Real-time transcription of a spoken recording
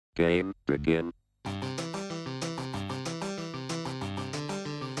Game begin.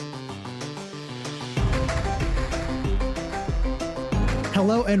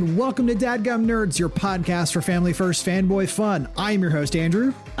 Hello and welcome to Dadgum Nerds, your podcast for family first fanboy fun. I'm your host,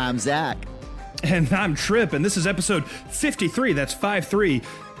 Andrew. I'm Zach. And I'm Trip, and this is episode 53, that's 5-3.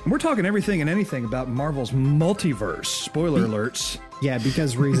 And we're talking everything and anything about Marvel's multiverse. Spoiler alerts. Yeah,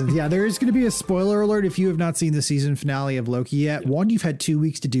 because reasons. Yeah, there is going to be a spoiler alert if you have not seen the season finale of Loki yet. One, you've had 2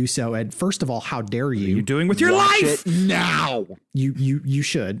 weeks to do so. And first of all, how dare you? What are you doing with your Watch life? it now. You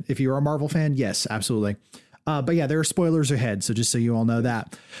should. If you're a Marvel fan, yes, absolutely. But yeah, there are spoilers ahead, so just so you all know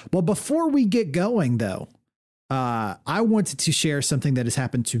that. Well, before we get going, though, I wanted to share something that has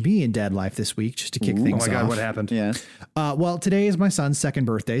happened to me in dad life this week, just to kick things off. Oh my God, what happened? Yes. Well, today is my son's second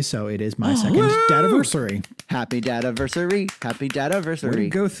birthday, so it is my second dadiversary. Happy dadiversary. Happy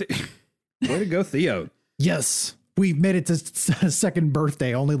dadiversary. Way to go, Theo. Yes, we made it to second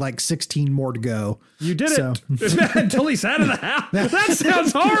birthday. Only like 16 more to go. You did So- it until he's out of the house. That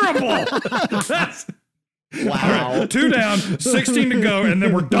sounds horrible. That's, Wow. 2 down, 16 to go, and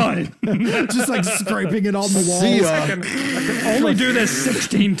then we're done. Just like scraping it on the wall. See ya. I can only do this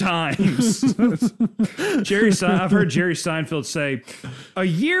 16 times. I've heard Jerry Seinfeld say, a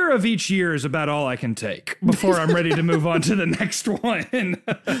year of each year is about all I can take before I'm ready to move on to the next one.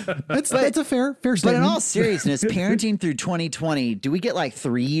 It's a fair But statement. in all seriousness, parenting through 2020, do we get like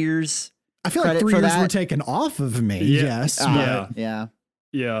 3 years? I feel like credit 3 for years that? were taken off of me. Yeah. Yes. Yeah. Yeah.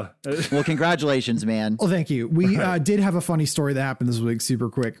 Yeah. Well, congratulations, man. Well, thank you. We did have a funny story that happened this week, super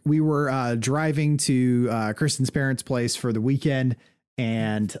quick. We were driving to Kristen's parents' place for the weekend,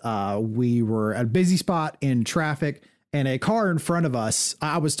 and we were at a busy spot in traffic, and a car in front of us,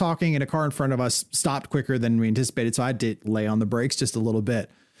 I was talking, and a car in front of us stopped quicker than we anticipated, so I did lay on the brakes just a little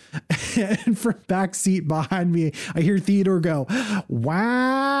bit. And from back seat behind me, I hear Theodore go,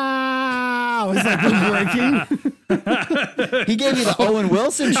 "Wow!" It's like we're braking. He gave you the Owen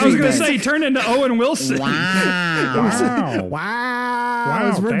Wilson treatment. I was going to say, he turned into Owen Wilson. Wow.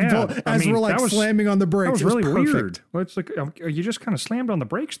 Wow. As we're, Dad. I mean, we're like that was- slamming on the brakes. That was really perfect. weird. Well, it's like you just kind of slammed on the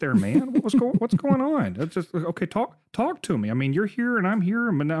brakes there, man. What's going on? It's just okay. Talk to me. I mean, you're here and I'm here,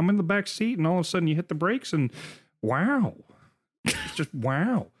 and I'm in the back seat, and all of a sudden you hit the brakes, and wow, it's just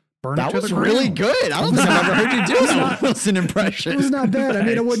wow. Burn That it to was the really ground. good. I don't think I've ever heard you do an Owen Wilson It impression. was not bad. I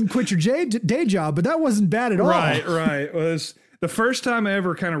mean, I wouldn't quit your day job, but that wasn't bad at all. Right. It was the first time I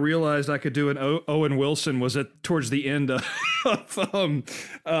ever kind of realized I could do an Owen Wilson was towards the end of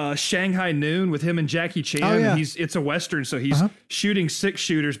Shanghai Noon with him and Jackie Chan. Oh, yeah. And it's a Western, so he's shooting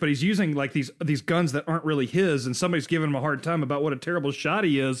 6-shooters, but he's using like these guns that aren't really his, and somebody's giving him a hard time about what a terrible shot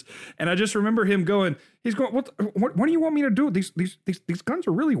he is. And I just remember him going, what do you want me to do? These guns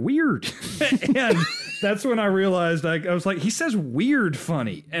are really weird. And that's when I realized I was like, he says weird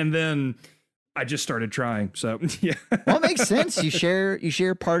funny. And then I just started trying. So yeah. Well, it makes sense. You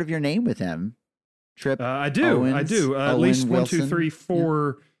share part of your name with him. Trip. I do. At Owen least 1, 2, Wilson. 3,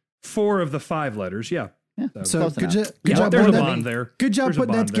 4 of the 5 letters. Yeah. So Close good, enough. good job There's a putting that- bond there. Good job There's a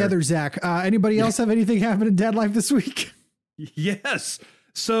putting that bond there. together, Zach. Anybody else have anything happen in dad life this week? Yes.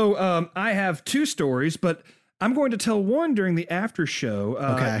 So I have 2 stories, but I'm going to tell one during the after show.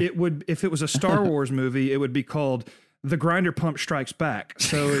 Okay. It would, if it was a Star Wars movie, it would be called The Grinder Pump Strikes Back.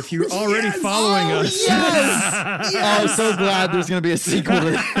 So if you're already following us, Yes! Oh, I'm so glad there's going to be a sequel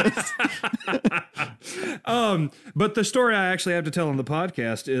to this. but the story I actually have to tell on the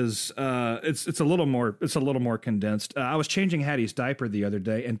podcast is it's a little more condensed. I was changing Hattie's diaper the other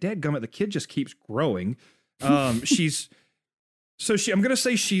day, and dadgummit, the kid just keeps growing. I'm going to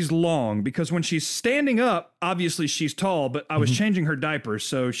say she's long because when she's standing up, obviously she's tall, but I was changing her diaper.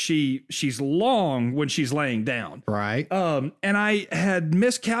 So she's long when she's laying down. Right. And I had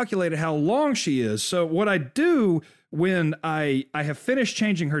miscalculated how long she is. So what I do when I have finished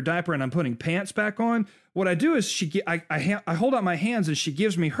changing her diaper and I'm putting pants back on, what I do is I hold out my hands and she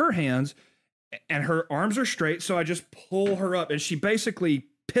gives me her hands and her arms are straight. So I just pull her up and she basically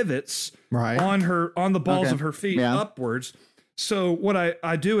pivots Right. on the balls Okay. of her feet Yeah. upwards. So what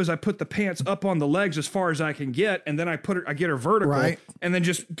I do is I put the pants up on the legs as far as I can get, and then I get her vertical, Right. and then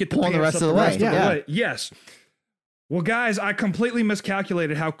just get the Pull pants the rest up of the way. Yeah. Yes. Well, guys, I completely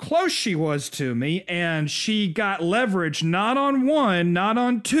miscalculated how close she was to me, and she got leverage not on 1, not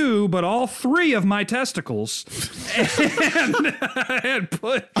on 2, but all 3 of my testicles. and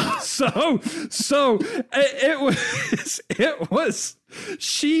put so it was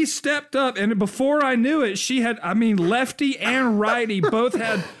she stepped up, and before I knew it, she had, I mean, lefty and righty both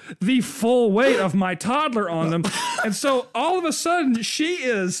had the full weight of my toddler on them. And so all of a sudden she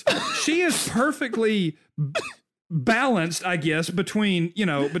is perfectly balanced, I guess, between, you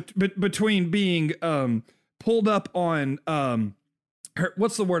know, between being pulled up on her,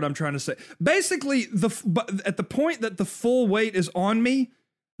 what's the word I'm trying to say? Basically, at the point that the full weight is on me,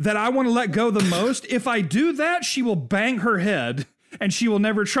 that I want to let go the most, if I do that, she will bang her head and she will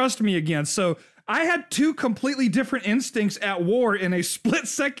never trust me again. So I had two completely different instincts at war in a split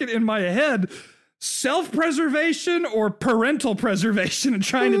second in my head: self-preservation or parental preservation and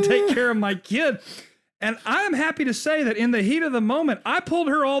trying to take care of my kid. And I am happy to say that in the heat of the moment, I pulled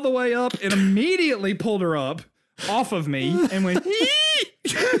her all the way up and immediately pulled her up off of me and went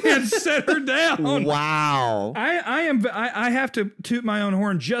and set her down. Wow. I have to toot my own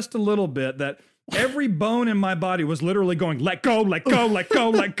horn just a little bit that every bone in my body was literally going, let go, let go, let go,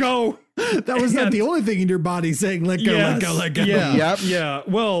 let go. That was not the only thing in your body saying, let go, let go, let go. Yeah, Yep. yeah.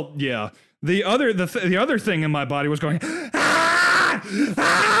 Well, yeah. The other thing in my body was going, ah,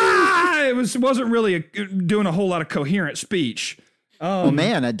 ah! It wasn't really doing a whole lot of coherent speech. Oh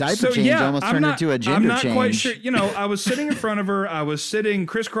man, a diaper change almost turned into a gender change. I'm not quite sure. You know, I was sitting in front of her. I was sitting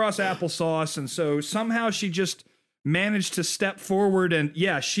crisscross applesauce, and so somehow she just managed to step forward, and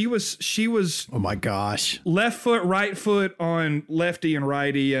yeah, she was. Oh my gosh! Left foot, right foot on lefty and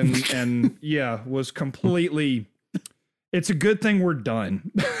righty, and yeah, was completely. It's a good thing we're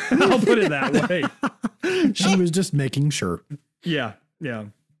done. I'll put it that way. She was just making sure. Yeah, yeah.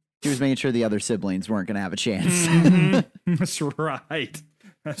 She was making sure the other siblings weren't going to have a chance. Mm-hmm. That's right.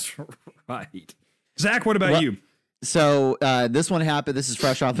 That's right. Zach, what about you? So this one happened. This is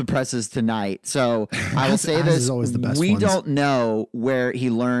fresh off the presses tonight. So I will say this: is always the best we ones. don't know where he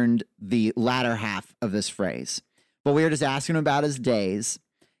learned the latter half of this phrase, but we were just asking him about his days,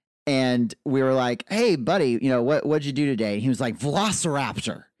 and we were like, "Hey, buddy, you know what'd you do today?" And he was like,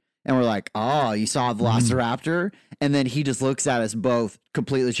 "Velociraptor." And we're like, "Oh, you saw a Velociraptor?" And then he just looks at us both,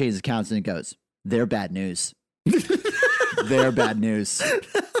 completely changes his countenance, and goes, "They're bad news. They're bad news."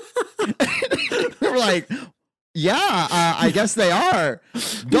 We're like, "Yeah, I guess they are."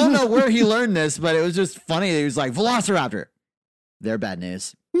 Don't know where he learned this, but it was just funny. He was like, "Velociraptor. They're bad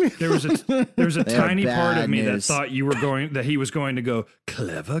news." There was a tiny part of me news. that thought that he was going to go,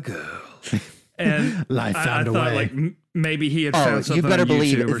 "Clever girl." And Life found a I thought way. like maybe he had found something you better on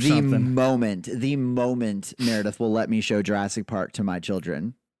believe YouTube or the something. moment Meredith will let me show Jurassic Park to my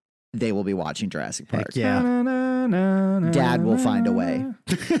children, they will be watching Jurassic Park. Heck yeah. Dad will find a way.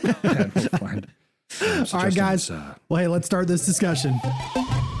 Dad will find. All right, guys. Well, hey, let's start this discussion.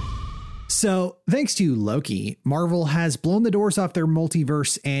 So, thanks to Loki, Marvel has blown the doors off their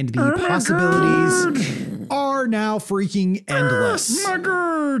multiverse, and the possibilities are now freaking endless. My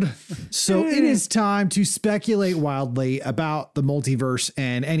God. So, it is time to speculate wildly about the multiverse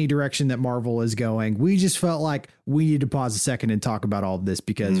and any direction that Marvel is going. We just felt like we need to pause a second and talk about all of this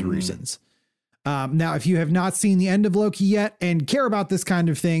because of reasons. Now, if you have not seen the end of Loki yet and care about this kind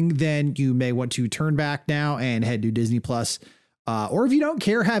of thing, then you may want to turn back now and head to Disney Plus. Or if you don't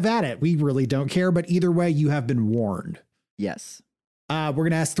care, have at it. We really don't care, but either way, you have been warned. Yes. We're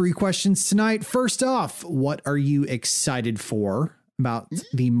going to ask 3 questions tonight. First off, what are you excited for about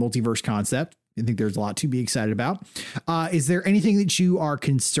the multiverse concept? I think there's a lot to be excited about. Is there anything that you are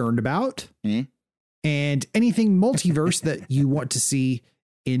concerned about? And anything multiverse that you want to see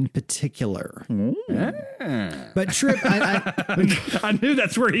in particular? But Trip, I knew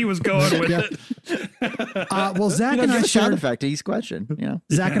that's where he was going with it. well, Zach and Give I a sound shared effect to each question. You know,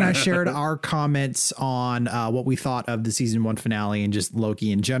 Zach and I shared our comments on what we thought of the season 1 finale and just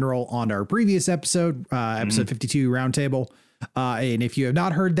Loki in general on our previous episode, episode 52 Roundtable. And if you have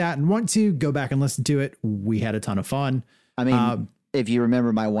not heard that and want to, go back and listen to it. We had a ton of fun. I mean, if you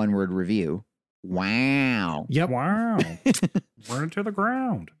remember my 1-word review, wow. Yep. Wow. Burn it to the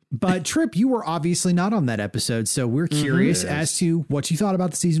ground. But Trip, you were obviously not on that episode, so we're curious as to what you thought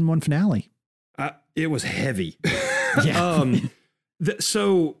about the season 1 finale. It was heavy. Yeah.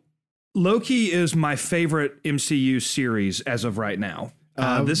 So Loki is my favorite MCU series as of right now.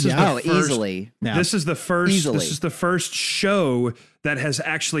 This is the first, easily. Yeah. This is the first. Easily. This is the first show that has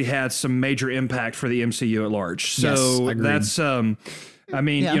actually had some major impact for the MCU at large. So Yes, agreed. that's. I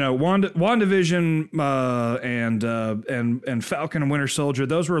mean, Yeah. you know, WandaVision and Falcon and Winter Soldier.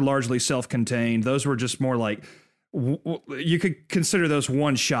 Those were largely self-contained. Those were just more like. You could consider those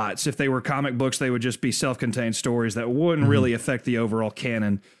one shots. If they were comic books, they would just be self-contained stories that wouldn't really affect the overall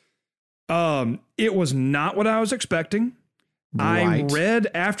canon. It was not what I was expecting. Right. I read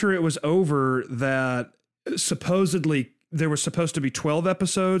after it was over that supposedly there was supposed to be 12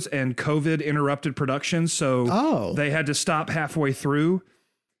 episodes and COVID interrupted production. So they had to stop halfway through.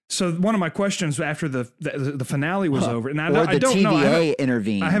 So one of my questions after the finale was over, and I don't TVA know. I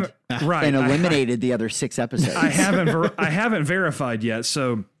intervened. I haven't right and eliminated the other 6 episodes. I haven't verified yet,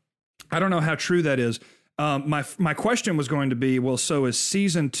 so I don't know how true that is. My question was going to be, well, so is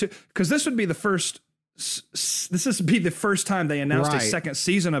season 2, because this would be the first. This would be the first time they announced a second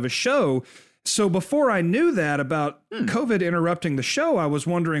season of a show. So before I knew that about COVID interrupting the show, I was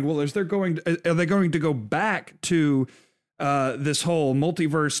wondering, well, are they going to go back to this whole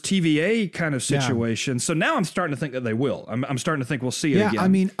multiverse TVA kind of situation? So now I'm starting to think that they will. I'm starting to think we'll see it again. I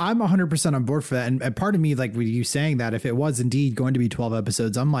mean, I'm 100% on board for that. And part of me, like with you saying that, if it was indeed going to be 12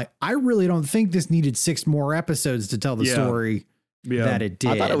 episodes, I'm like, I really don't think this needed 6 more episodes to tell the story that it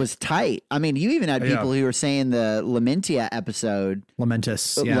did. I thought it was tight. I mean, you even had people who were saying the Lamentia episode,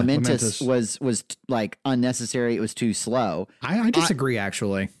 Lamentus was like unnecessary. It was too slow. I disagree,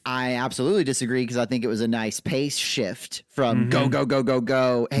 actually. I absolutely disagree, because I think it was a nice pace shift from go, go, go, go,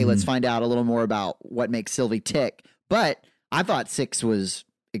 go. Hey, let's find out a little more about what makes Sylvie tick. But I thought 6 was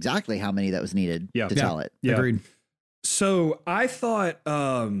exactly how many that was needed to tell it. Yeah. Agreed. So I thought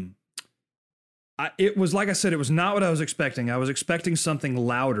it was, like I said, it was not what I was expecting. I was expecting something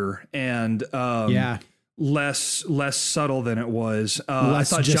louder and less subtle than it was. I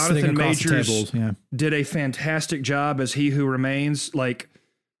thought Jonathan Majors did a fantastic job as He Who Remains. Like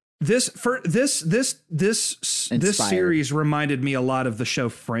this series reminded me a lot of the show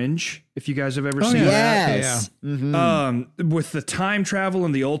Fringe, if you guys have ever seen that. Yes. With the time travel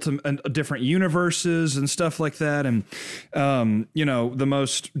and the ultimate and different universes and stuff like that. And, the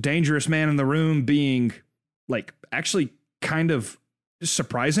most dangerous man in the room being like actually kind of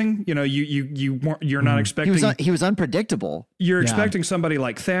surprising. You're not expecting. He was unpredictable. You're expecting somebody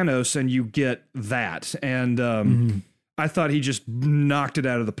like Thanos, and you get that. And, I thought he just knocked it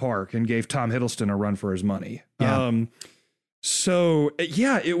out of the park and gave Tom Hiddleston a run for his money. Yeah.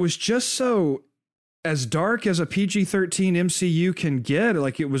 It was just so as dark as a PG-13 MCU can get.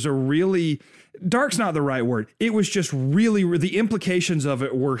 Like, it was a really dark's not the right word. It was just really, the implications of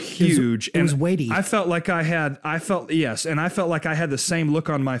it were huge. It was weighty. I felt like I had the same look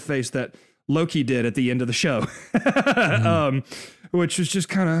on my face that Loki did at the end of the show, which was just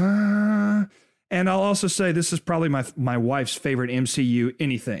kind of. And I'll also say this is probably my wife's favorite MCU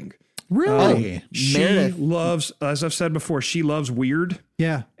anything. Really? She loves, as I've said before, she loves weird.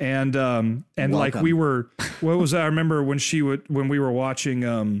 Yeah. And like I remember when we were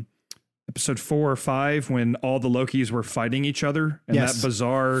watching episode 4 or 5, when all the Lokis were fighting each other and that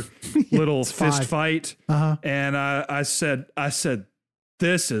bizarre little fist fight. And I said,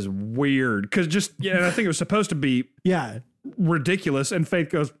 this is weird. Cause I think it was supposed to be ridiculous. And Faith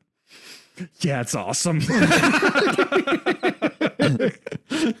goes, yeah, it's awesome. So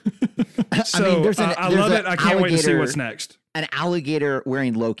I love it. I can't wait to see what's next. An alligator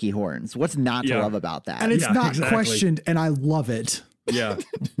wearing Loki horns. What's not to love about that? And it's not questioned, and I love it. Yeah.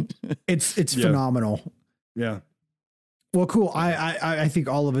 It's phenomenal. Yeah. Well, cool. I think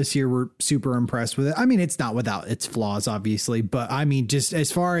all of us here were super impressed with it. I mean, it's not without its flaws, obviously, but I mean, just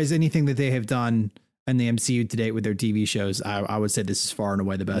as far as anything that they have done in the MCU to date with their TV shows, I would say this is far and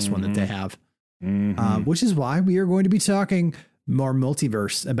away the best one that they have. Which is why we are going to be talking more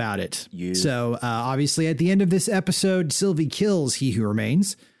multiverse about it. So obviously at the end of this episode, Sylvie kills He Who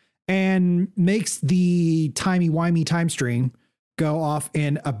Remains and makes the timey-wimey time stream go off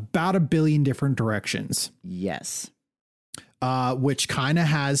in about 1 billion different directions. Yes. Which kind of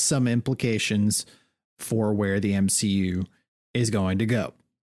has some implications for where the MCU is going to go.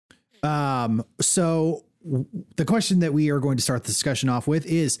 So the question that we are going to start the discussion off with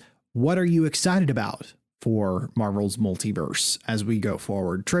is, what are you excited about for Marvel's multiverse as we go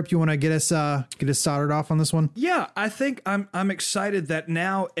forward? Trip, you want to get us started off on this one? Yeah, I think I'm excited that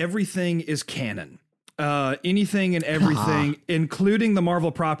now everything is canon. Anything and everything, including the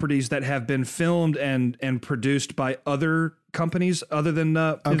Marvel properties that have been filmed and produced by other companies other than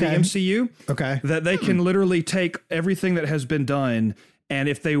the MCU. Okay. That they can literally take everything that has been done, and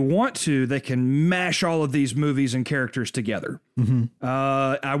if they want to, they can mash all of these movies and characters together.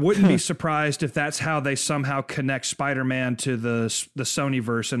 I wouldn't be surprised if that's how they somehow connect Spider-Man to the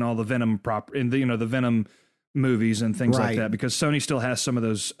Sonyverse and all the Venom the Venom movies and things like that, because Sony still has some of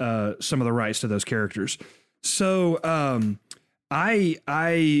those some of the rights to those characters. So I'm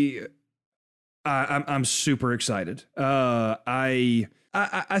super excited.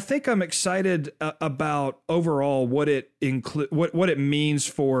 I think I'm excited about overall what it what it means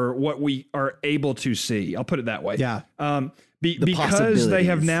for what we are able to see. I'll put it that way. Yeah. Because they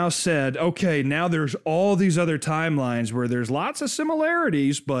have now said, okay, now there's all these other timelines where there's lots of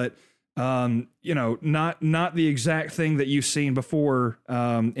similarities, but Not the exact thing that you've seen before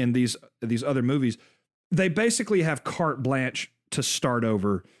in these other movies. They basically have carte blanche to start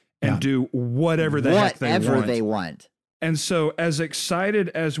over and do whatever the heck they want. And so, as excited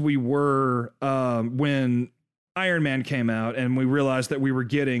as we were when Iron Man came out and we realized that we were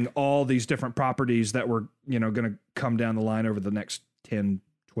getting all these different properties that were, going to come down the line over the next 10,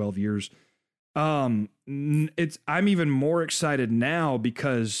 12 years. I'm even more excited now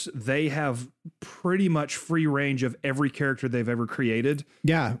because they have pretty much free range of every character they've ever created.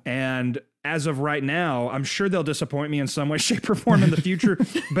 Yeah. And as of right now, I'm sure they'll disappoint me in some way, shape, or form in the future.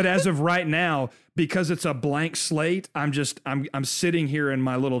 But as of right now, because it's a blank slate, I'm sitting here in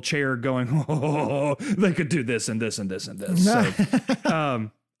my little chair going, oh, they could do this and this and this and this.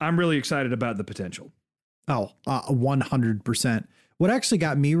 So I'm really excited about the potential. 100%. What actually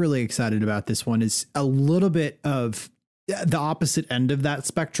got me really excited about this one is a little bit of the opposite end of that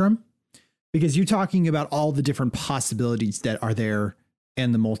spectrum, because you're talking about all the different possibilities that are there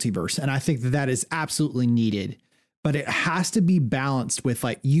in the multiverse. And I think that is absolutely needed, but it has to be balanced with,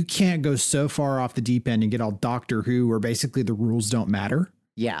 like, you can't go so far off the deep end and get all Doctor Who where basically the rules don't matter.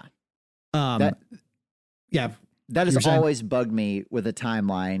 Yeah. That has always bugged me with a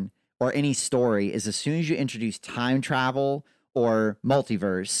timeline or any story, is as soon as you introduce time travel or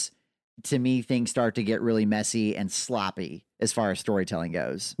multiverse, to me, things start to get really messy and sloppy as far as storytelling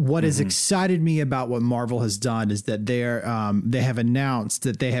goes. What has excited me about what Marvel has done is that they have announced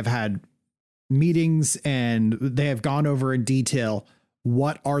that they have had meetings and they have gone over in detail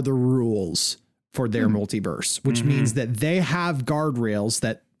what are the rules for their multiverse, which means that they have guardrails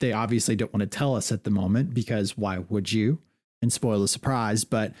that they obviously don't want to tell us at the moment, because why would you? And spoil the surprise.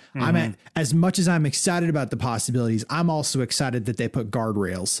 But as much as I'm excited about the possibilities, I'm also excited that they put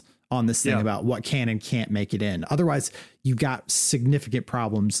guardrails on this thing about what can and can't make it in. Otherwise, you got significant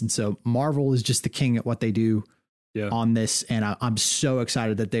problems. And so Marvel is just the king at what they do on this. And I'm so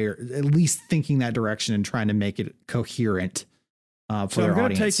excited that they're at least thinking that direction and trying to make it coherent for their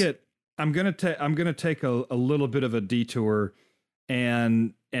audience. I'm going to take a little bit of a detour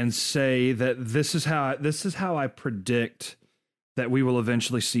and say that this is how I predict that we will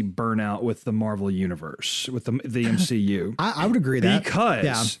eventually see burnout with the Marvel universe, with the MCU. I would agree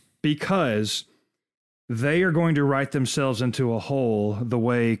because they are going to write themselves into a hole the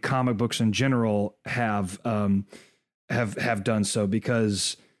way comic books in general have done so,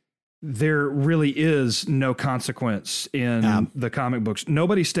 because there really is no consequence in the comic books.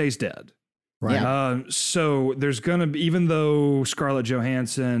 Nobody stays dead. Right. So there's going to be, even though Scarlett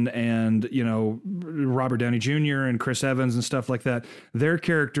Johansson and, Robert Downey Jr. and Chris Evans and stuff like that, their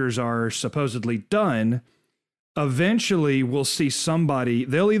characters are supposedly done. Eventually we'll see somebody,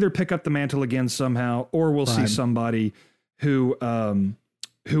 they'll either pick up the mantle again somehow, or we'll see somebody who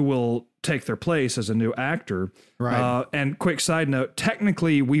will take their place as a new actor. Right. And quick side note,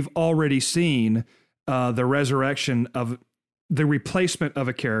 technically we've already seen the resurrection of the replacement of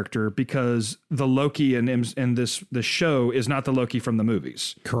a character, because the Loki in this show is not the Loki from the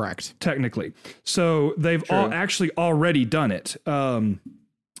movies. Correct. Technically. So they've all actually already done it. And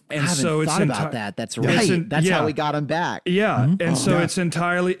I haven't thought about that. That's right. That's how we got him back. Yeah. Mm-hmm. And so it's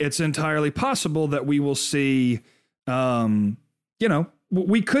entirely possible that we will see,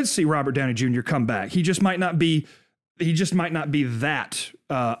 we could see Robert Downey Jr. come back. He just might not be that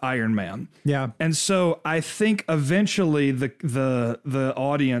Iron Man. Yeah. And so I think eventually the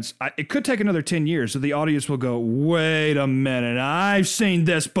audience, it could take another 10 years. So the audience will go, wait a minute, I've seen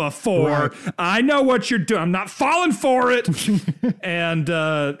this before. Right. I know what you're doing. I'm not falling for it. And,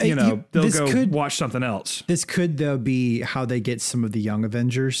 they'll go watch something else. This could, though, be how they get some of the young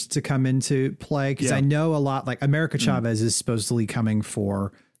Avengers to come into play. Because I know a lot, like America Chavez is supposedly coming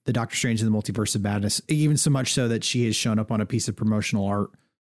for the Doctor Strange and the Multiverse of Madness, even so much so that she has shown up on a piece of promotional art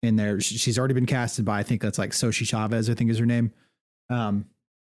in there. She's already been casted by, I think that's like Xochitl Chavez, I think is her name. Xochitl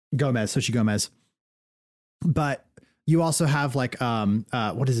Gomez. But you also have like,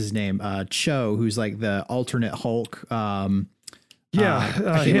 what is his name? Cho, who's like the alternate Hulk. I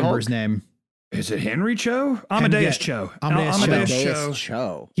can't remember his name. Is it Henry Cho? Amadeus Cho. Amadeus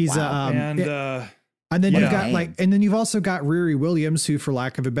Cho. He's and then you've got you've also got Riri Williams, who, for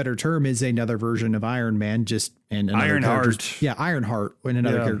lack of a better term, is another version of Iron Man, just in another Ironheart. Ironheart in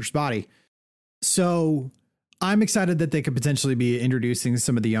another character's body. So I'm excited that they could potentially be introducing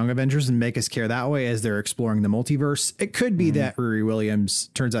some of the young Avengers and make us care that way as they're exploring the multiverse. It could be that Riri Williams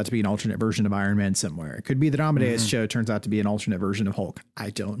turns out to be an alternate version of Iron Man somewhere. It could be that Amadeus Cho turns out to be an alternate version of Hulk.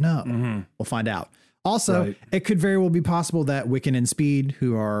 I don't know. We'll find out. Also, it could very well be possible that Wiccan and Speed,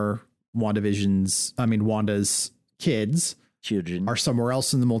 who are Wanda's kids, children are somewhere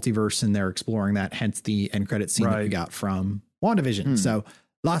else in the multiverse and they're exploring that, hence the end credit scene that we got from WandaVision. So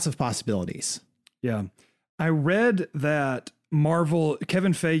lots of possibilities. Yeah. I read that Marvel,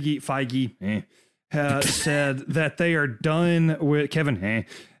 Kevin Feige said that they are done with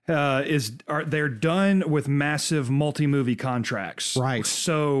they're done with massive multi-movie contracts. Right.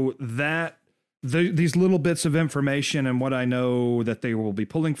 So that these little bits of information and what I know that they will be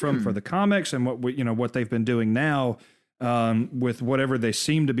pulling from for the comics and what they've been doing now with whatever they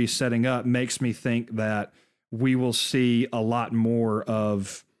seem to be setting up makes me think that we will see a lot more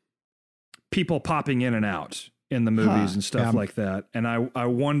of people popping in and out in the movies and stuff like that. And I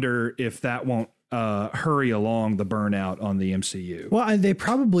wonder if that won't hurry along the burnout on the MCU. Well, and they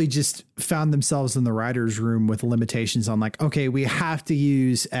probably just found themselves in the writer's room with limitations on like, okay, we have to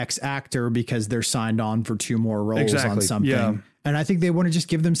use X actor because they're signed on for 2 more roles on something. Yeah. And I think they want to just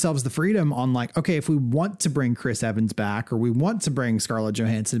give themselves the freedom on like, okay, if we want to bring Chris Evans back, or we want to bring Scarlett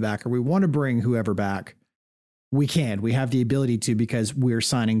Johansson back, or we want to bring whoever back, we can. We have the ability to, because we're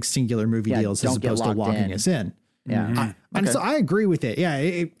signing singular movie deals as opposed to locking us in. Yeah. And so I agree with it.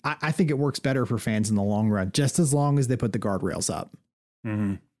 Yeah. I think it works better for fans in the long run, just as long as they put the guardrails up.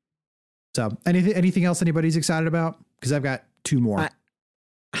 Mm-hmm. So anything else anybody's excited about? Because I've got 2 more.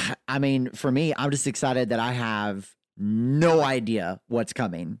 I mean, for me, I'm just excited that I have no idea what's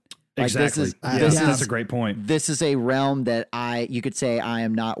coming. Like, exactly. That's a great point. This is a realm that you could say I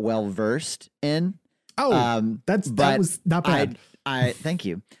am not well versed in. Oh, that was not bad. I thank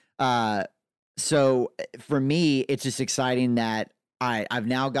you. So for me, it's just exciting that I've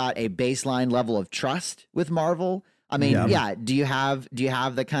now got a baseline level of trust with Marvel. I mean, do you have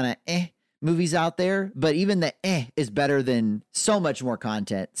the kind of movies out there? But even the is better than so much more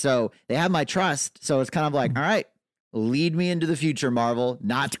content. So they have my trust. So it's kind of like, all right, lead me into the future, Marvel.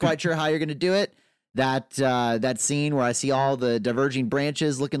 Not quite sure how you're going to do it. That scene where I see all the diverging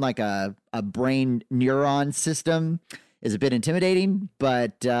branches looking like a brain neuron system is a bit intimidating,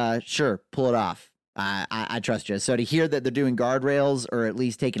 but sure, pull it off. I trust you. So to hear that they're doing guardrails, or at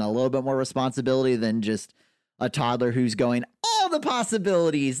least taking a little bit more responsibility than just a toddler who's going, all the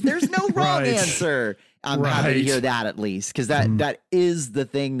possibilities, there's no wrong answer. I'm happy to hear that, at least, because that is the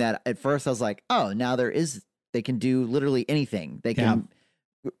thing that at first I was like, oh, now they can do literally anything. They can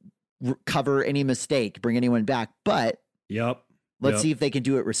cover any mistake, bring anyone back, but let's see if they can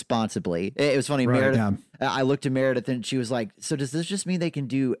do it responsibly. It was funny. Meredith, I looked at Meredith and she was like, so does this just mean they can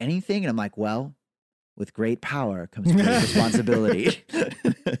do anything? And I'm like, well, with great power comes great responsibility.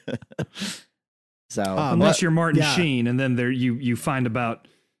 So unless you're Martin Sheen, and then you find about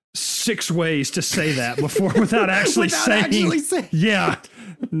 6 ways to say that without actually saying.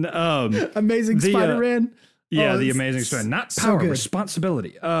 Amazing Spider-Man. Yeah, the Amazing Spider-Man, not power,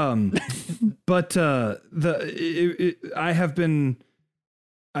 responsibility. But I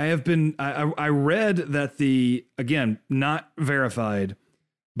read that again, not verified,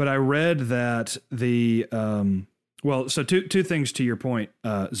 but I read that so two things to your point,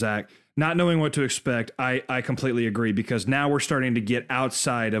 Zach. Not knowing what to expect, I completely agree, because now we're starting to get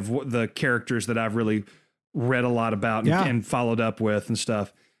outside of the characters that I've really read a lot about and followed up with and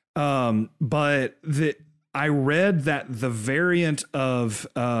stuff. But I read that the variant of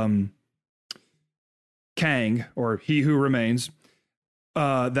Kang, or He Who Remains,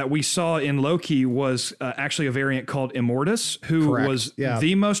 that we saw in Loki was actually a variant called Immortus, who was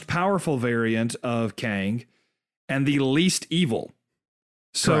the most powerful variant of Kang and the least evil.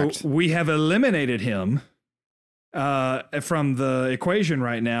 So we have eliminated him from the equation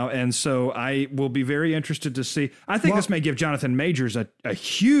right now. And so I will be very interested to see. I think this may give Jonathan Majors a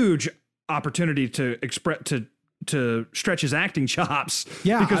huge opportunity to stretch his acting chops.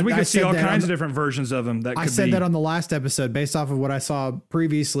 Yeah, because we could see all kinds of different versions of him. I said that on the last episode, based off of what I saw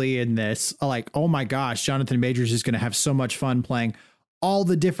previously in this. Like, oh my gosh, Jonathan Majors is going to have so much fun playing all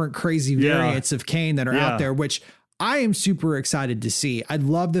the different crazy variants of Kane that are out there, which I am super excited to see. I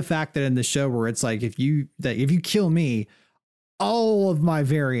love the fact that in the show where it's like, if you kill me, all of my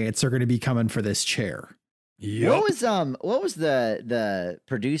variants are going to be coming for this chair. Yep. What was the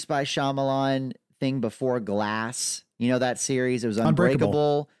produced by Shyamalan thing before Glass? You know that series? It was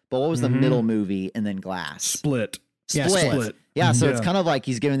Unbreakable. But what was the middle movie and then Glass? Split. Split. Yeah, so it's kind of like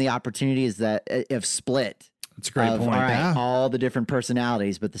he's given the opportunities of Split. That's a great point. All right, all the different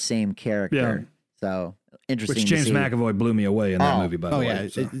personalities, but the same character. Yeah. So interesting. Which James McAvoy blew me away in that movie, by the way. Yeah,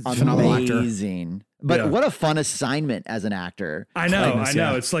 so. Amazing. But what a fun assignment as an actor. I know.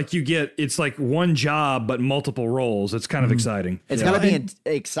 It's like it's like one job, but multiple roles. It's kind of exciting. It's got to be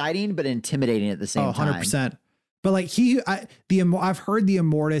exciting, but intimidating at the same time. 100%. But like I've heard the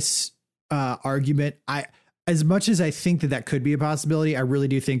Immortus argument. as much as I think that could be a possibility, I really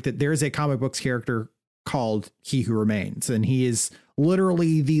do think that there is a comic books character called He Who Remains, and he is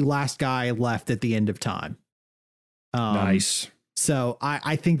literally the last guy left at the end of time. Nice. So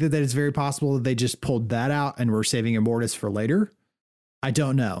I think that it's very possible that they just pulled that out and we're saving Immortus for later. I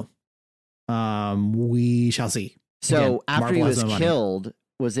don't know. We shall see. So Again, after Marvel he has was no money. killed,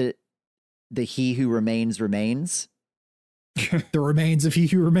 was it the He Who remains? The remains of He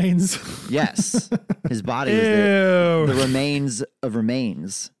Who Remains. Yes. His body Ew. was the remains of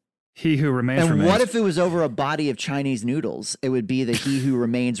remains. He who remains And remains. what if it was over a body of Chinese noodles? It would be the He Who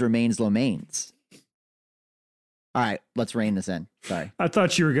remains Lomains. All right, let's rein this in. Sorry. I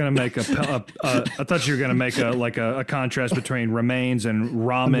thought you were going to make I thought you were going to make a contrast between remains and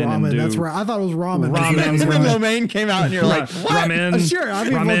ramen. And do That's where I thought it was ramen. Ramen. And then Lomain came out and you're like, what? Ramen. Sure, I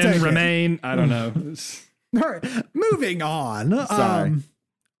mean, we'll take it. remain. I don't know. All right, moving on. Sorry.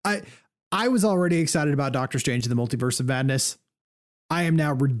 I was already excited about Doctor Strange in the Multiverse of Madness. I am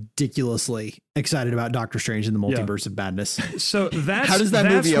now ridiculously excited about Doctor Strange in the Multiverse of Madness. So that's How does that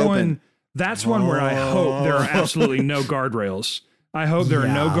movie open? That's one where I hope there are absolutely no guardrails. I hope there are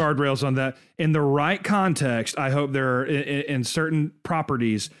no Yeah. guardrails on that. In the right context, I hope there are in certain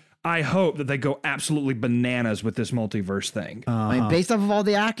properties. I hope that they go absolutely bananas with this multiverse thing. I mean, based off of all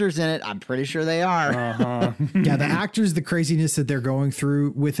the actors in it, I'm pretty sure they are. Yeah, the actors, the craziness that they're going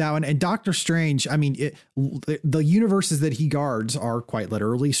through with that one, and Doctor Strange. I mean, the universes that he guards are quite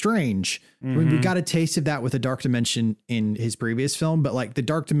literally strange. I mean, we got a taste of that with the Dark Dimension in his previous film, but like the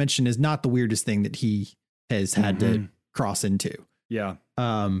Dark Dimension is not the weirdest thing that he has had to cross into. Yeah.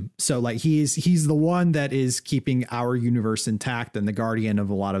 So like he's the one that is keeping our universe intact and the guardian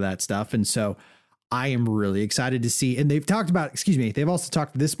of a lot of that stuff. And so I am really excited to see, and they've also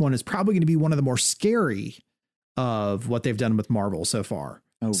talked, this one is probably going to be one of the more scary of what they've done with Marvel so far.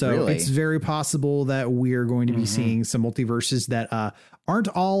 Oh, So really? it's very possible that we're going to be seeing some multiverses that aren't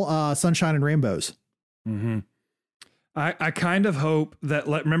all sunshine and rainbows. Mm-hmm. I kind of hope that,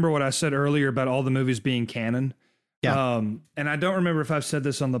 remember what I said earlier about all the movies being canon? Yeah. And I don't remember if I've said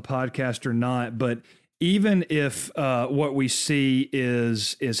this on the podcast or not, but even if what we see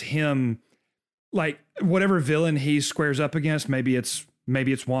is him, like whatever villain he squares up against, maybe it's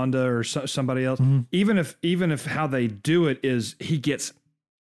Wanda or somebody else. Even if how they do it is he gets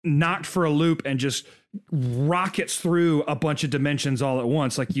knocked for a loop and just rockets through a bunch of dimensions all at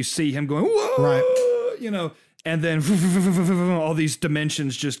once. Like you see him going, whoa, Right. And then all these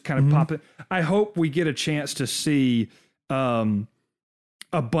dimensions just kind of pop in. I hope we get a chance to see a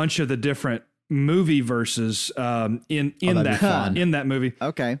bunch of the different movie verses in that movie,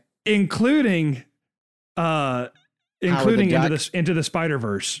 Okay. including into the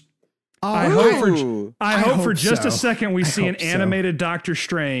Spider-Verse. I hope for just a second we see an animated Doctor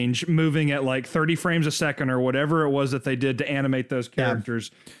Strange moving at like 30 frames a second or whatever it was that they did to animate those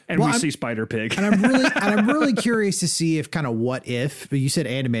characters, and we see Spider-Pig. And I'm really curious to see if kind of what if, but you said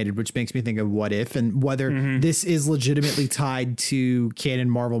animated, which makes me think of what if, and whether this is legitimately tied to canon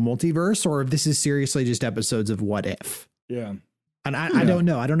Marvel multiverse or if this is seriously just episodes of what if. Yeah. And I don't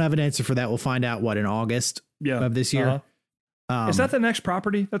know. I don't have an answer for that. We'll find out in August of this year. Is that the next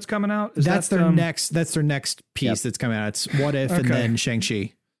property that's coming out? That's their next piece that's coming out. It's What If and then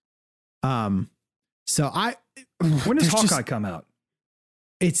Shang-Chi. So when does Hawkeye come out?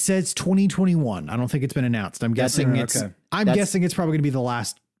 It says 2021. I don't think it's been announced. I'm guessing guessing it's probably going to be the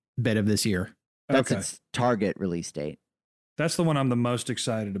last bit of this year. That's its target release date. That's the one I'm the most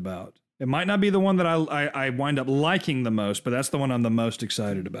excited about. It might not be the one that I wind up liking the most, but that's the one I'm the most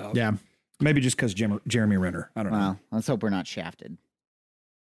excited about. Yeah. Maybe just because Jeremy Renner. I don't know. Well, let's hope we're not shafted.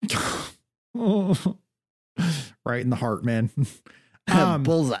 Right in the heart, man.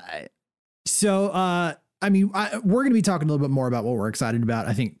 Bullseye. So, I mean, we're going to be talking a little bit more about what we're excited about.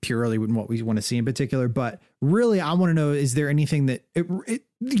 I think purely what we want to see in particular, but really I want to know, is there anything that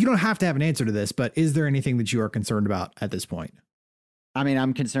you don't have to have an answer to this, but is there anything that you are concerned about at this point? I mean,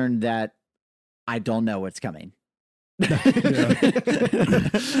 I'm concerned that I don't know what's coming.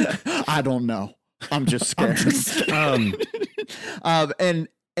 I don't know. I'm just scared. And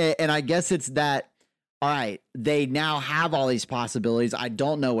I guess it's that, all right, they now have all these possibilities. I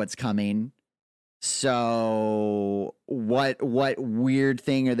don't know what's coming. So what weird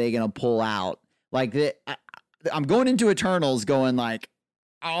thing are they going to pull out? Like I'm going into Eternals going like,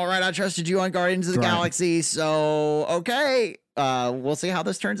 all right, I trusted you on Guardians of the Galaxy. So, okay, we'll see how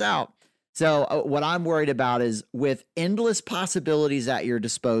this turns out. So what I'm worried about is with endless possibilities at your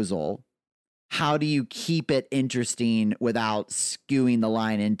disposal, how do you keep it interesting without skewing the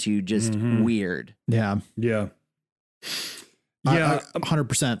line into just weird? Yeah. Yeah.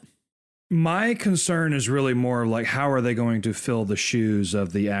 100%. My concern is really more like how are they going to fill the shoes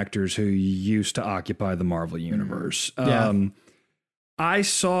of the actors who used to occupy the Marvel universe? Yeah. I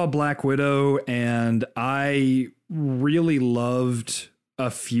saw Black Widow and I really loved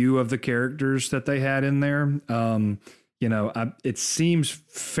a few of the characters that they had in there. It seems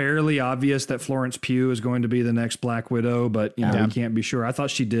fairly obvious that Florence Pugh is going to be the next Black Widow, but we can't be sure. I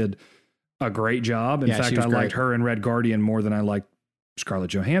thought she did a great job. In fact, I liked her in Red Guardian more than I liked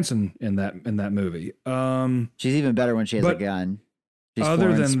Scarlett Johansson in that movie. She's even better when she has a gun. She's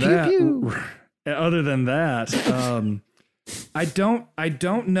other Florence. than Pew, that, pew. other than that, I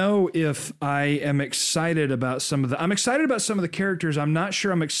don't know if I am excited about some of the. I'm excited about some of the characters. I'm not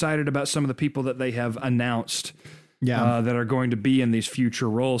sure I'm excited about some of the people that they have announced. That are going to be in these future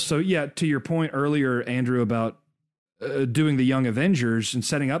roles. So yeah, to your point earlier, Andrew, about doing the Young Avengers and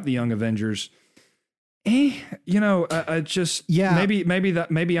setting up the Young Avengers. I just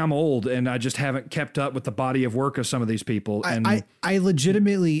maybe I'm old and I just haven't kept up with the body of work of some of these people. And I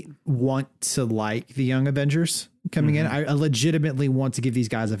legitimately want to like the Young Avengers coming in. I legitimately want to give these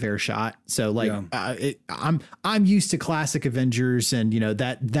guys a fair shot. So I'm used to classic Avengers, and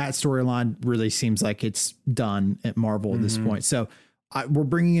that storyline really seems like it's done at Marvel at this point. So we're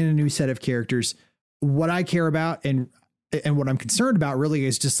bringing in a new set of characters. What I care about and what I'm concerned about really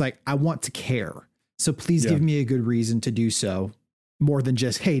is just like, I want to care. So please give me a good reason to do so, more than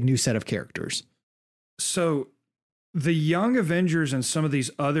just, hey, new set of characters. So the Young Avengers and some of these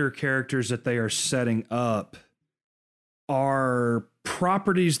other characters that they are setting up are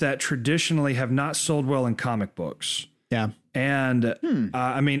properties that traditionally have not sold well in comic books. Yeah. And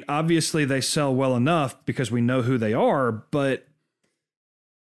obviously they sell well enough because we know who they are, but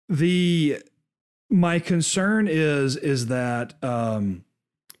my concern is that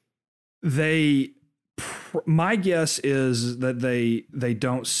my guess is that they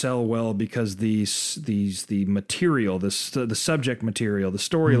don't sell well because the material, the subject material, the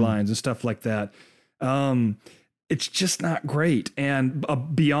storylines and stuff like that, it's just not great. And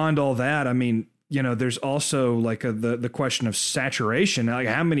beyond all that, there's also like the question of saturation. Like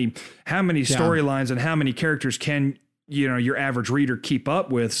how many storylines and how many characters can your average reader keep up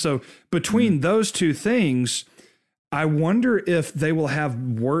with? So between those two things, I wonder if they will have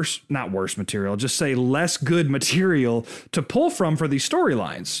not worse material, just say less good material to pull from for these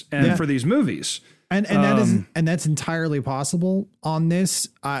storylines and for these movies. And that's entirely possible on this.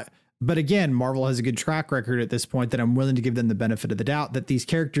 But again, Marvel has a good track record at this point that I'm willing to give them the benefit of the doubt that these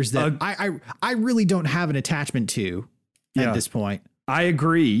characters that I really don't have an attachment to at this point. I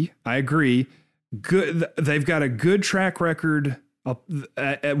agree. Good. They've got a good track record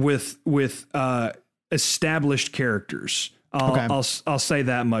with established characters. I'll say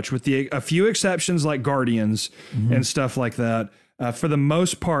that much, with a few exceptions like Guardians and stuff like that. For the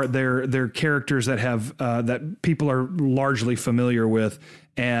most part, they're characters that have that people are largely familiar with,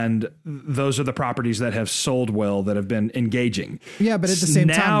 and those are the properties that have sold well, that have been engaging. Yeah, but at the same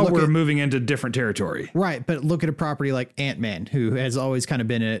time, now we're moving into different territory, right? But look at a property like Ant-Man, who has always kind of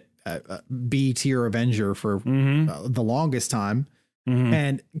been a B tier Avenger for the longest time.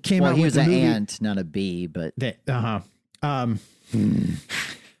 And came out he with was an movie. ant, not a bee, but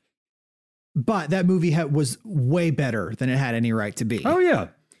but that movie was way better than it had any right to be. Oh yeah.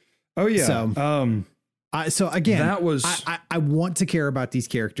 So again, I want to care about these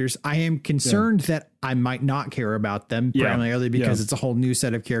characters. I am concerned that I might not care about them primarily because it's a whole new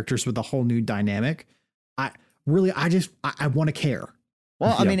set of characters with a whole new dynamic. I want to care.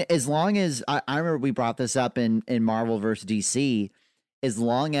 Well, as long as I remember we brought this up in Marvel versus DC, as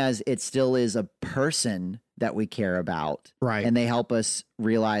long as it still is a person that we care about, right? And they help us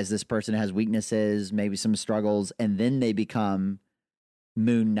realize this person has weaknesses, maybe some struggles, and then they become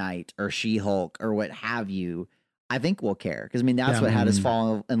Moon Knight or She-Hulk or what have you, I think we'll care. Because that's what had us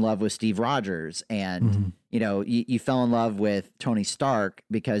fall in love with Steve Rogers. And you fell in love with Tony Stark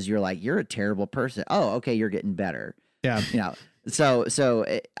because you're like, you're a terrible person. Oh, okay, you're getting better. Yeah. So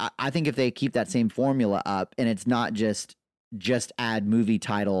I think if they keep that same formula up, and it's not just add movie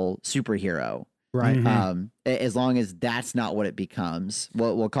title superhero, right? As long as that's not what it becomes,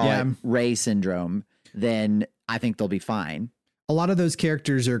 we'll call it Rey syndrome, then I think they'll be fine. A lot of those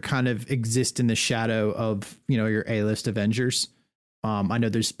characters are kind of exist in the shadow of, your A-list Avengers. I know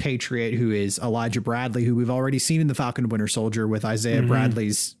there's Patriot, who is Elijah Bradley, who we've already seen in the Falcon and Winter Soldier with Isaiah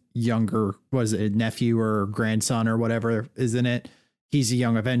Bradley's younger, nephew or grandson or whatever is in it. He's a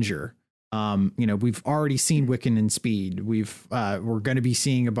young Avenger. We've already seen Wiccan and Speed. We're going to be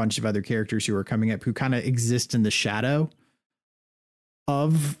seeing a bunch of other characters who are coming up who kind of exist in the shadow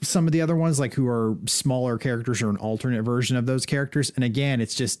of some of the other ones, like who are smaller characters or an alternate version of those characters. And again,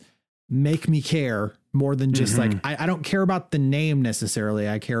 it's just make me care more than just like, I don't care about the name necessarily.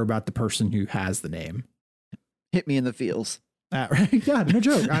 I care about the person who has the name. Hit me in the feels. Right? Yeah, no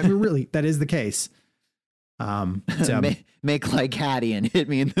joke. I mean, really, that is the case. So, Make like Hattie and hit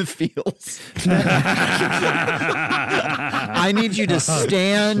me in the feels. I need you to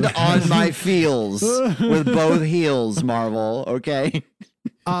stand on my feels with both heels, Marvel. Okay.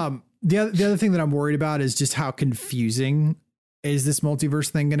 the other thing that I'm worried about is just how confusing is this multiverse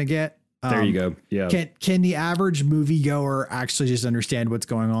thing going to get. There you go. Yeah. Can the average moviegoer actually just understand what's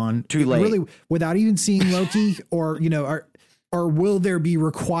going on? Too late. Really, without even seeing Loki, or or will there be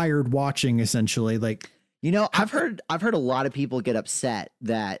required watching essentially? Like, I've heard a lot of people get upset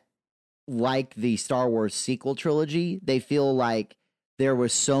that, like the Star Wars sequel trilogy, they feel like there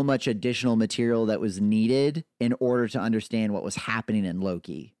was so much additional material that was needed in order to understand what was happening in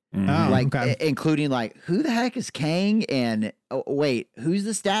Loki. Including like, who the heck is Kang? And wait, who's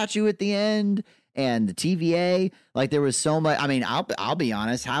the statue at the end? And the TVA? Like, there was so much. I mean, I'll be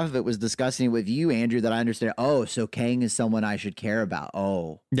honest. Half of it was discussing it with you, Andrew, that I understand. Oh, so Kang is someone I should care about.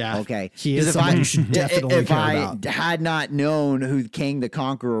 Oh, yeah. Okay. He is someone you should definitely care about. If I had not known who Kang the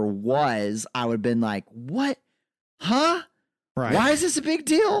Conqueror was, I would have been like, what? Huh? Right. Why is this a big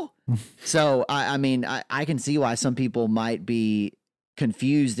deal? So, I mean, I can see why some people might be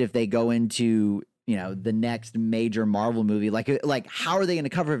confused if they go into the next major Marvel movie. Like how are they going to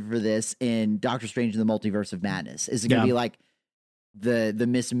cover for this in Doctor Strange and the Multiverse of Madness? Is it going to be like the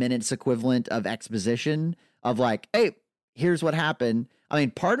Miss Minutes equivalent of exposition of like, hey, here's what happened? I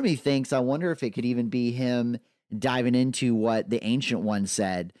mean, part of me thinks, I wonder if it could even be him diving into what the Ancient One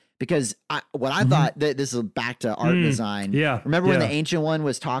said, because I thought that this is back to art design. Yeah. Remember when the Ancient One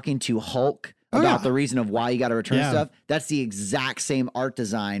was talking to Hulk about the reason of why you got to return stuff? That's the exact same art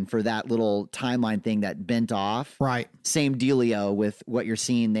design for that little timeline thing that bent off. Right. Same dealio with what you're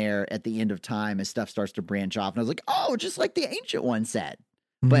seeing there at the end of time as stuff starts to branch off. And I was like, oh, just like the Ancient One said,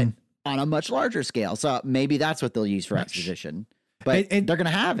 but on a much larger scale. So maybe that's what they'll use for exposition. But they're going to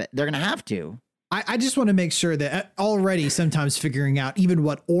have it. They're going to have to. I just want to make sure that already sometimes figuring out even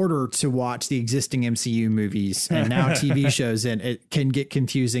what order to watch the existing MCU movies and now TV shows in, it can get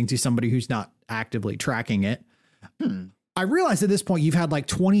confusing to somebody who's not actively tracking it. I realize at this point you've had like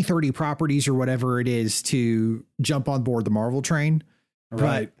 20, 30 properties or whatever it is to jump on board the Marvel train.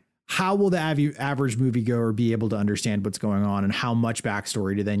 Right. But how will the average moviegoer be able to understand what's going on, and how much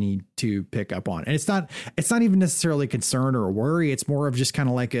backstory do they need to pick up on? And it's not even necessarily a concern or a worry. It's more of just kind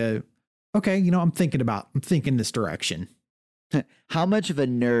of like okay, I'm thinking this direction. How much of a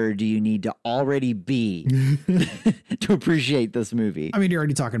nerd do you need to already be to appreciate this movie? I mean, you're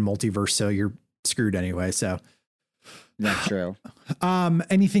already talking multiverse, so you're screwed anyway. So that's true.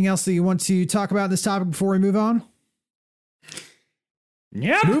 Anything else that you want to talk about this topic before we move on?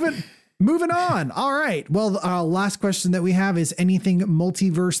 Yeah. Moving on. All right. Well, last question that we have is anything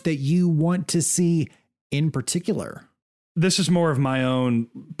multiverse that you want to see in particular? This is more of my own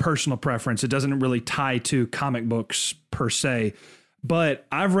personal preference. It doesn't really tie to comic books per se, but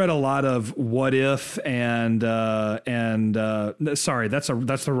I've read a lot of What If and sorry, that's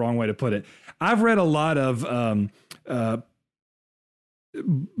the wrong way to put it. I've read a lot of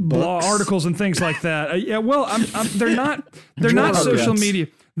articles and things like that. Yeah, well, they're not social media.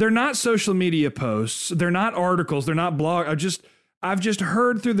 They're not social media posts. They're not articles. They're not blog. I've just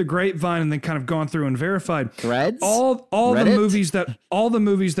heard through the grapevine and then kind of gone through and verified threads. All the movies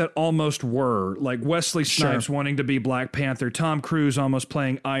that almost were, like Wesley Snipes wanting to be Black Panther, Tom Cruise almost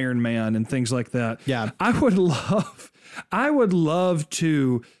playing Iron Man and things like that. Yeah. I would love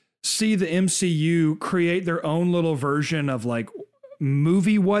to see the MCU create their own little version of like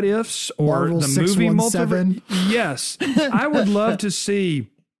movie what ifs or Marvel the movie multiverse. 617. Yes. I would love to see,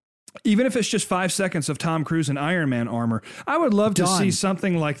 even if it's just 5 seconds of Tom Cruise in Iron Man armor, I would love to see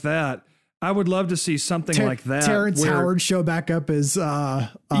something like that. I would love to see something like that. Terrence Howard show back up as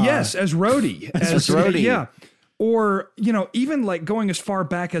yes, as Rhodey. as Rhodey. Yeah. Or, even like going as far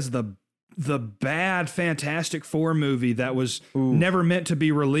back as the bad Fantastic Four movie that was never meant to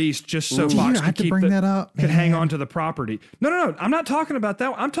be released just so Fox could hang on to the property. No. I'm not talking about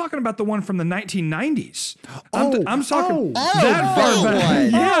that. I'm talking about the one from the 1990s. I'm talking that far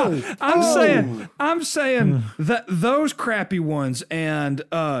back. Yeah. I'm saying that those crappy ones and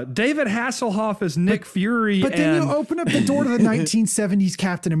David Hasselhoff as Nick Fury. But then you open up the door to the 1970s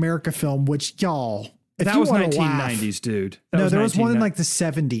Captain America film, which y'all... That was 1990s, dude. There was one in like the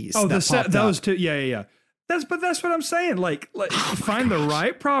 70s. Oh, that was too. Yeah. That's what I'm saying. Like find the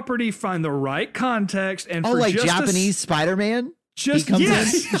right property, find the right context, and for like just Japanese Spider-Man. Just a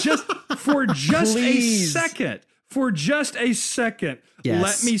second. for just a second, Yes.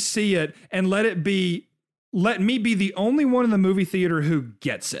 let me see it and let me be the only one in the movie theater who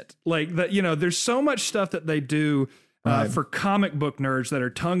gets it. Like that, there's so much stuff that they do for comic book nerds that are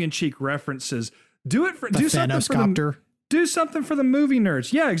tongue-in-cheek references. Do something for Thanos-copter. do something for the movie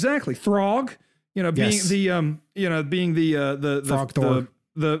nerds. Yeah, exactly. Throg, being Yes. the Frog Thor.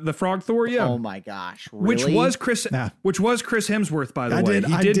 The Frog Thor. Yeah. Oh my gosh. Which Really? was Chris Hemsworth, by the way.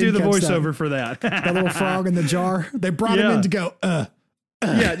 He did do the voiceover for that. The little frog in the jar. They brought him in to go,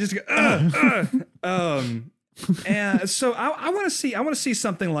 Yeah, just go, and so I want to see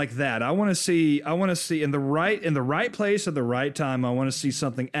something like that. I want to see in the right place at the right time. I want to see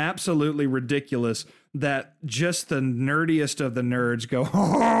something absolutely ridiculous that just the nerdiest of the nerds go,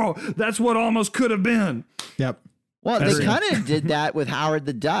 oh, that's what almost could have been. Yep. Well, they kind of did that with Howard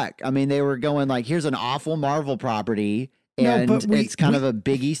the Duck. I mean, they were going like, here's an awful Marvel property, and it's kind of a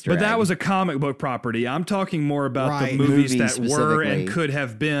big Easter egg. But that was a comic book property. I'm talking more about the movies that were and could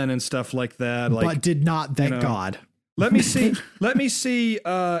have been and stuff like that. Like, but did not, thank God. Let me see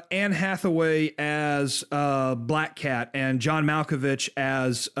Anne Hathaway as Black Cat and John Malkovich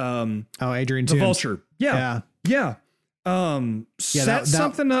as Adrian the Toomes. Vulture. Yeah. Set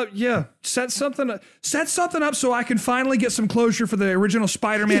something up. Yeah. Set something up so I can finally get some closure for the original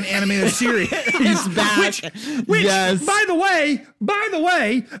Spider-Man animated series. He's back. Which Yes. by the way,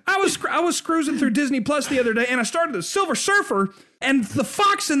 I was cruising through Disney Plus the other day and I started the Silver Surfer, and the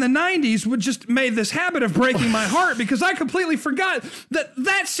Fox in the 90s would just made this habit of breaking my heart because I completely forgot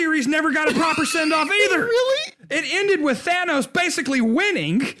that series never got a proper send off either. Really? It ended with Thanos basically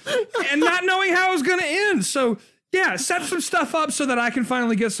winning and not knowing how it was going to end. So yeah, set some stuff up so that I can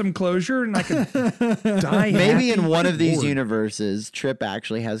finally get some closure and I can die. Maybe in one of these universes, Trip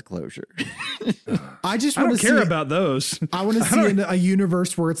actually has closure. I don't care about those. I want to see a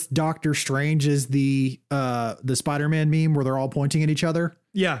universe where it's Doctor Strange is the Spider-Man meme where they're all pointing at each other.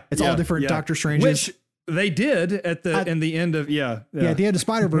 Yeah, It's all different Doctor Stranges. Which they did at the end of at the end of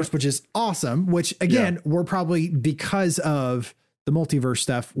Spider-Verse, which is awesome. Which again, we're probably because of the multiverse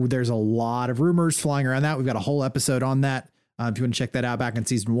stuff. There's a lot of rumors flying around that. We've got a whole episode on that. If you want to check that out back in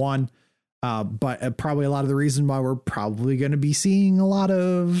season 1. But probably a lot of the reason why we're probably going to be seeing a lot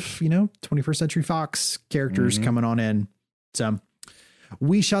of, 21st Century Fox characters coming on in. So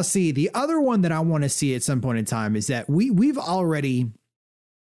we shall see. The other one that I want to see at some point in time is that we've already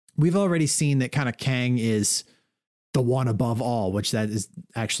seen that kind of Kang is the one above all, which that is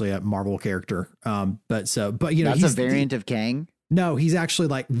actually a Marvel character. But that's he's a variant of Kang. No, he's actually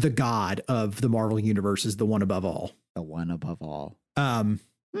like the god of the Marvel universe, is the one above all. The one above all.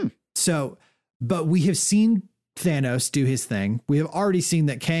 So, but we have seen Thanos do his thing. We have already seen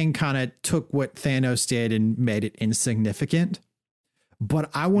that Kang kind of took what Thanos did and made it insignificant. But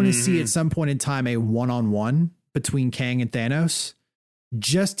I want to see at some point in time a one-on-one between Kang and Thanos,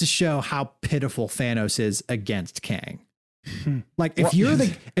 just to show how pitiful Thanos is against Kang. Like if you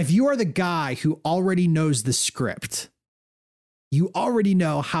are the guy who already knows the script, you already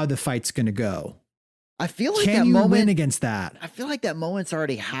know how the fight's going to go. I feel like Can that you moment win against that? I feel like that moment's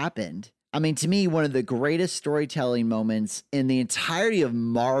already happened. I mean, to me, one of the greatest storytelling moments in the entirety of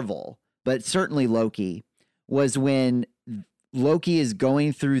Marvel, but certainly Loki, was when Loki is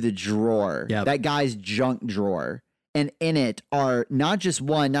going through the drawer, that guy's junk drawer. And in it are not just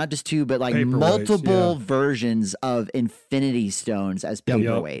one, not just two, but like multiple versions of Infinity Stones as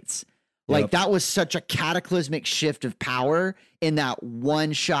paperweights. Like that was such a cataclysmic shift of power in that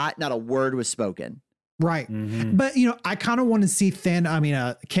one shot. Not a word was spoken. Right. But, I kind of want to see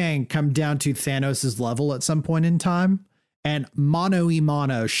Kang come down to Thanos's level at some point in time and mano a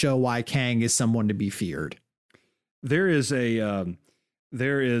mano show why Kang is someone to be feared. It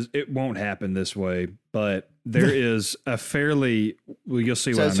won't happen this way, but there is a fairly, you'll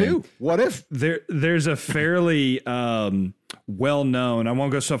see what I mean. Who? What if? There's a fairly well-known, I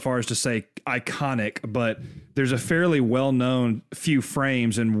won't go so far as to say iconic, but there's a fairly well-known few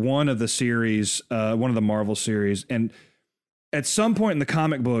frames in one of the series, one of the Marvel series. And at some point in the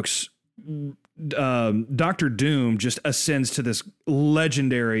comic books, Dr. Doom just ascends to this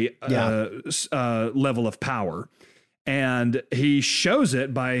legendary level of power. And he shows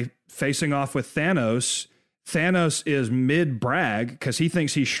it by facing off with Thanos. Thanos is mid-brag because he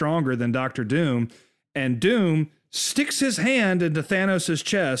thinks he's stronger than Dr. Doom. And Doom sticks his hand into Thanos'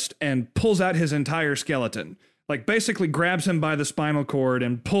 chest and pulls out his entire skeleton. Like basically grabs him by the spinal cord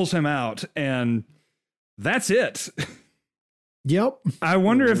and pulls him out. And that's it. Yep. I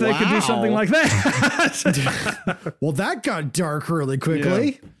wonder if they could do something like that. Well, that got dark really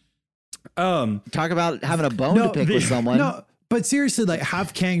quickly. Talk about having a bone to pick with someone. No, but seriously, like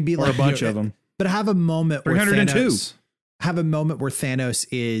have Kang be or like a bunch of them. but have a moment where 302. Thanos, have a moment where Thanos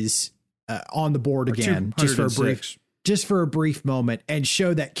is on the board again, just for a brief moment, and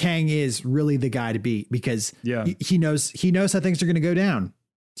show that Kang is really the guy to beat, because he knows how things are going to go down.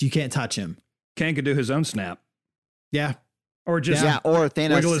 So you can't touch him. Kang could do his own snap. Yeah. Or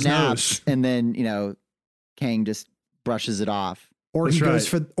Thanos snaps and then, Kang just brushes it off. Or he goes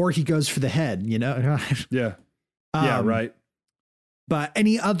for the head, Yeah. Right. But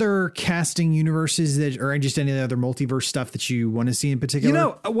any other casting universes or just any other multiverse stuff that you want to see in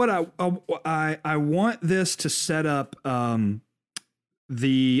particular? What I want this to set up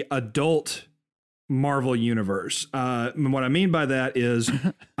the adult Marvel universe. What I mean by that is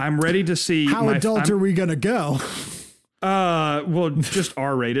I'm ready to see how adult are we gonna go? Well, just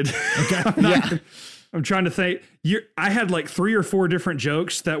R-rated. Okay. I'm trying to think. I had like 3 or 4 different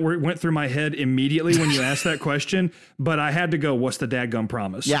jokes that went through my head immediately when you asked that question, but I had to go, what's the dadgum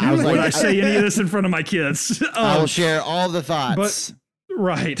promise? Yeah, I was would I say any of this in front of my kids? I will share all the thoughts.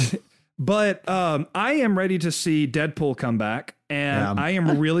 But I am ready to see Deadpool come back, and I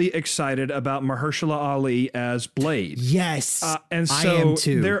am really excited about Mahershala Ali as Blade. Yes, and so I am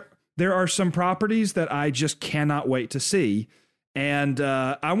too. There are some properties that I just cannot wait to see. And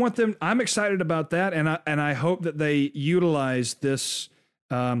I'm excited about that. And I hope that they utilize this.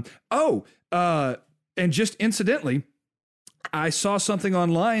 And just incidentally, I saw something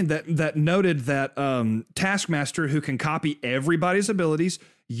online that noted that Taskmaster, who can copy everybody's abilities,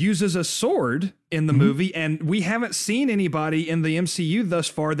 uses a sword in the movie. And we haven't seen anybody in the MCU thus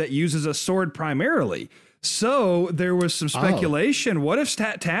far that uses a sword primarily. So there was some speculation. What if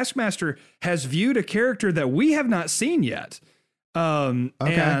Taskmaster has viewed a character that we have not seen yet? And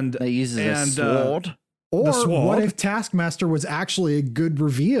that uses a sword. Or what if Taskmaster was actually a good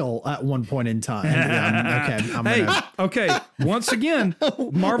reveal at one point in time? Okay. Once again,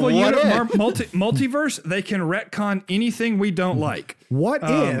 Marvel multiverse, they can retcon anything we don't like. What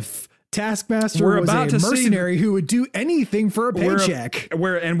if Taskmaster was a mercenary who would do anything for a paycheck?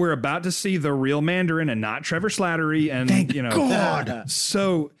 We're about to see the real Mandarin and not Trevor Slattery. And Thank God.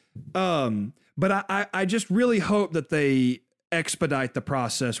 So, but I just really hope that they expedite the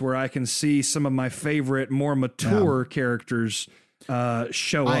process where I can see some of my favorite, more mature characters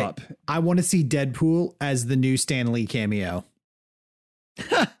show up. I want to see Deadpool as the new Stan Lee cameo.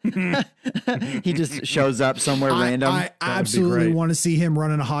 He just shows up somewhere random. I absolutely want to see him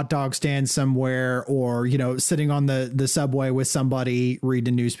running a hot dog stand somewhere, or sitting on the subway with somebody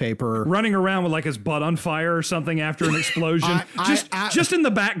reading a newspaper, running around with like his butt on fire or something after an explosion. Just in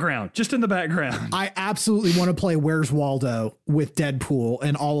the background. I absolutely want to play Where's Waldo with Deadpool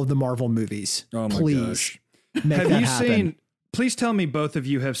in all of the Marvel movies. Oh my Please gosh. Make that happen. Please tell me both of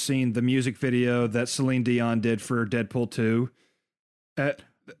you have seen the music video that Celine Dion did for Deadpool 2.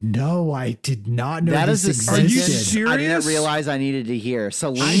 No, I did not know that this existed. Are you serious? I didn't realize I needed to hear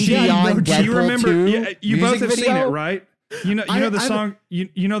Celine Dion. Do you remember? 2 you both have video? seen it, right? You know the song.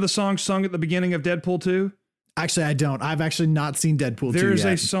 You know the song sung at the beginning of Deadpool 2. Actually, I don't. I've actually not seen Deadpool 2 There's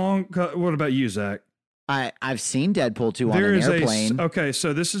yet. a song. What about you, Zach? I've seen Deadpool 2 on an airplane. Okay,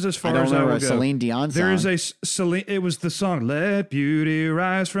 so this is as far as I will go. Celine Dion song. There is a Celine. It was the song "Let Beauty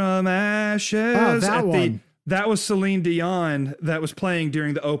Rise from Ashes." Oh, that one. That was Celine Dion that was playing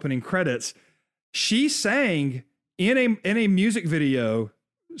during the opening credits. She sang in a music video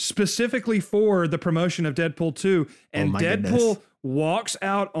specifically for the promotion of Deadpool 2, and Deadpool walks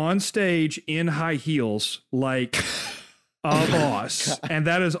out on stage in high heels like a boss. And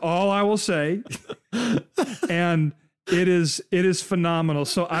that is all I will say. And it is phenomenal.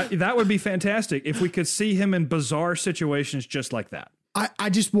 So that would be fantastic if we could see him in bizarre situations just like that. I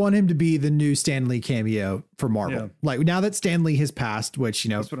just want him to be the new Stan Lee cameo for Marvel. Yeah. Like now that Stan Lee has passed, which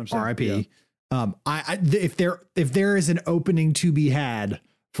that's what I'm saying. R.I.P. Yeah. If there is an opening to be had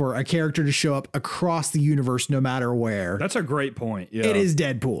for a character to show up across the universe, no matter where, that's a great point. Yeah, it is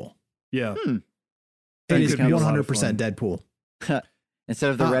Deadpool. Yeah, it is 100% Deadpool. Instead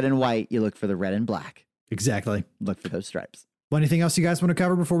of the red and white, you look for the red and black. Exactly. Look for those stripes. Well, anything else you guys want to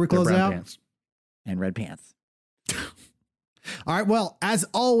cover before we close out? Pants. And red pants. All right. Well, as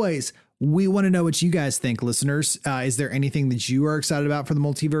always, we want to know what you guys think, listeners. Is there anything that you are excited about for the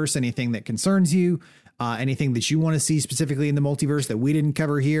multiverse? Anything that concerns you? Anything that you want to see specifically in the multiverse that we didn't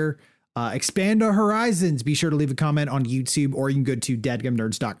cover here? Expand our horizons. Be sure to leave a comment on YouTube, or you can go to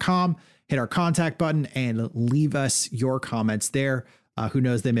dadgumnerds.com, hit our contact button, and leave us your comments there. Who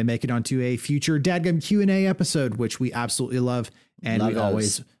knows, they may make it onto a future Dadgum Q&A episode, which we absolutely love. And we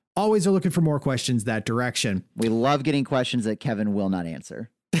always are looking for more questions that direction. We love getting questions that Kevin will not answer.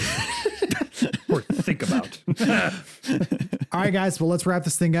 Or think about. All right, guys. Well, let's wrap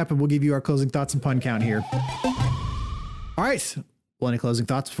this thing up and we'll give you our closing thoughts and pun count here. All right. Well, any closing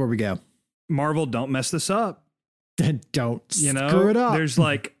thoughts before we go? Marvel, don't mess this up. Don't screw it up.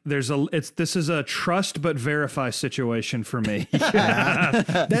 This is a trust but verify situation for me.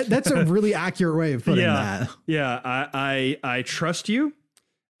 That's a really accurate way of putting that. Yeah. I trust you.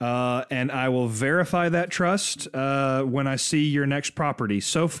 And I will verify that trust when I see your next property.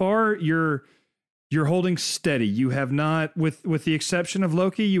 So far, you're holding steady. You have not, with the exception of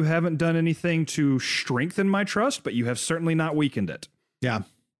Loki, you haven't done anything to strengthen my trust, but you have certainly not weakened it. Yeah.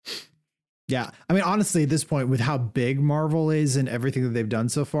 Yeah. I mean, honestly, at this point, with how big Marvel is and everything that they've done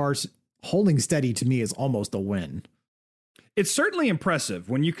so far, holding steady to me is almost a win. It's certainly impressive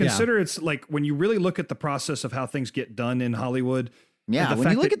when you consider it's like when you really look at the process of how things get done in Hollywood. Yeah, when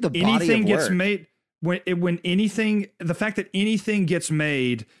you look at the body anything of gets work. made, the fact that anything gets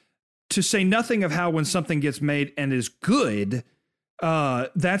made, to say nothing of how when something gets made and is good,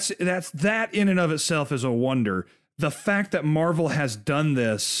 that in and of itself is a wonder. The fact that Marvel has done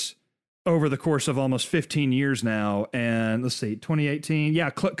this over the course of almost 15 years now, and let's see, 2018,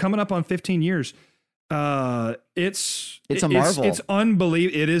 coming up on 15 years. It's a Marvel. It's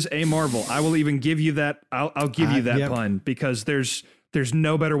unbelievable. It is a Marvel. I will even give you that. I'll give you that pun because there's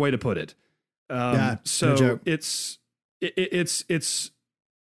no better way to put it. So no it's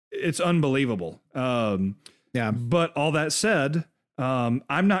unbelievable. But all that said,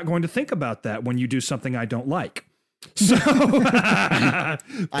 I'm not going to think about that when you do something I don't like. So I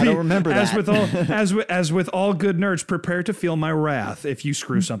don't remember that. As with all good nerds, prepare to feel my wrath if you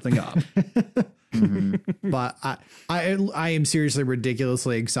screw something up. But I am seriously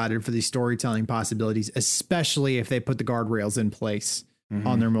ridiculously excited for these storytelling possibilities, especially if they put the guardrails in place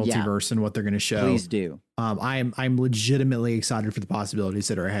on their multiverse and what they're going to show. Please do. I'm legitimately excited for the possibilities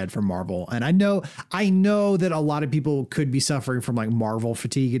that are ahead for Marvel. And I know that a lot of people could be suffering from like Marvel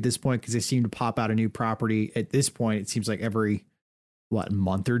fatigue at this point, because they seem to pop out a new property at this point. It seems like every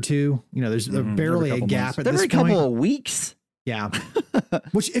month or two, there's barely a gap at this point. Every couple of weeks. Yeah.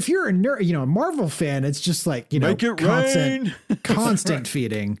 Which if you're a nerd, a Marvel fan, it's just like, constant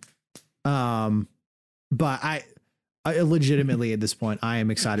feeding. But I legitimately at this point, I am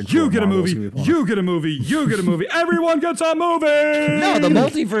excited. You get a movie. You get a movie. You get a movie. Everyone gets a movie. No, the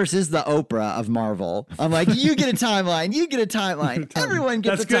multiverse is the Oprah of Marvel. I'm like, you get a timeline. You get a timeline. Everyone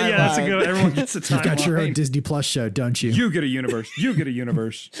gets a timeline. Yeah, that's a good. Everyone gets a timeline. You've got your own Disney Plus show, don't you? You get a universe. You get a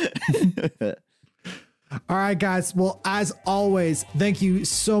universe. All right, guys. Well, as always, thank you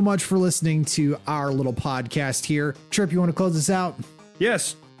so much for listening to our little podcast here. Trip, you want to close this out?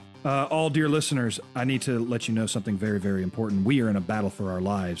 Yes. All dear listeners, I need to let you know something very, very important. We are in a battle for our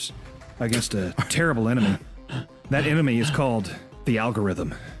lives against a terrible enemy. That enemy is called the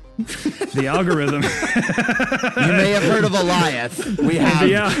algorithm. The algorithm. You may have heard of Goliath. We have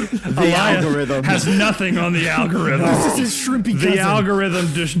the algorithm. Has nothing on the algorithm. This is shrimpy cousin. The algorithm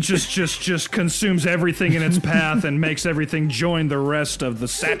just consumes everything in its path and makes everything join the rest of the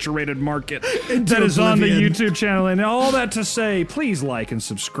saturated market that is on the YouTube channel. And all that to say, please like and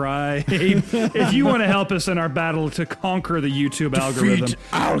subscribe. If you want to help us in our battle to conquer the YouTube algorithm.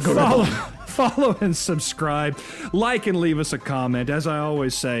 Follow and subscribe, like and leave us a comment. As I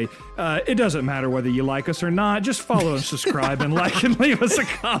always say, it doesn't matter whether you like us or not. Just follow and subscribe and like and leave us a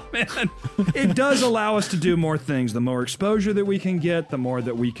comment. It does allow us to do more things. The more exposure that we can get, the more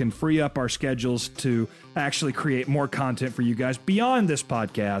that we can free up our schedules to actually create more content for you guys beyond this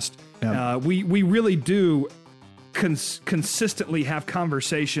podcast. Yep. We really do consistently have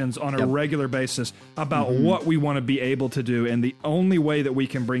conversations on a regular basis about what we want to be able to do, and the only way that we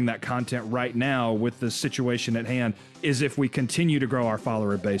can bring that content right now with the situation at hand is if we continue to grow our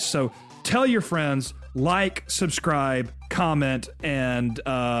follower base. So tell your friends, like, subscribe, comment, and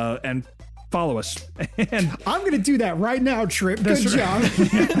follow us. And I'm going to do that right now, Trip. Good job.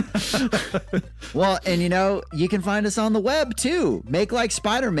 Well, and you can find us on the web too. Make like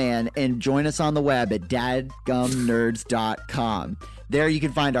Spider-Man and join us on the web at dadgumnerds.com. There you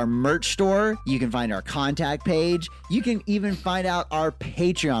can find our merch store. You can find our contact page. You can even find out our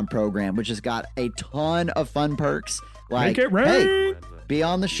Patreon program, which has got a ton of fun perks. Like, make it rain. Hey, be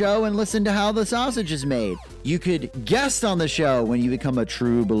on the show and listen to how the sausage is made. You could guest on the show when you become a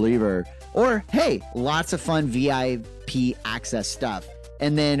true believer. Or, hey, lots of fun VIP access stuff.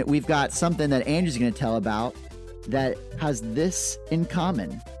 And then we've got something that Andrew's going to tell about that has this in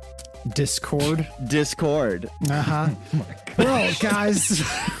common. Discord. Uh-huh. Well, guys.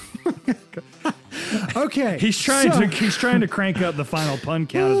 Okay. He's trying to crank up the final pun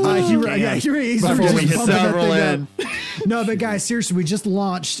count. He's before we hit several in. No, but guys, seriously, we just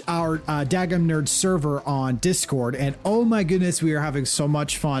launched our Daggum Nerd server on Discord, and oh my goodness, we are having so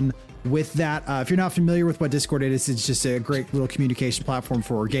much fun with that. If you're not familiar with what Discord is, it's just a great little communication platform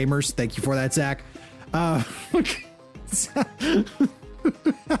for gamers. Thank you for that, Zach.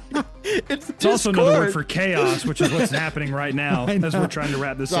 It's also another word for chaos, which is what's happening right now as we're trying to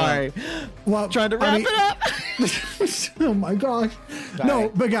wrap this up. Well, Trying to wrap it up. Oh my gosh.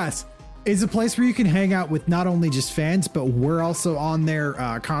 No, but guys, it's a place where you can hang out with not only just fans, but we're also on there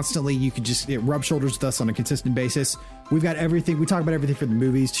constantly. You can just rub shoulders with us on a consistent basis. We've got everything. We talk about everything from the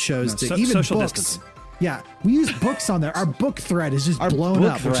movies to shows to even social books. distancing. Yeah, we use books on there. Our book thread is just blown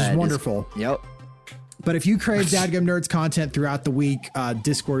up, which is wonderful. Yep. But if you crave Dadgum Nerds content throughout the week,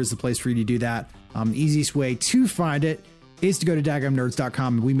 Discord is the place for you to do that. The easiest way to find it is to go to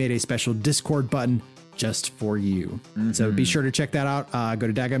dadgumnerds.com. We made a special Discord button just for you. So be sure to check that out. Go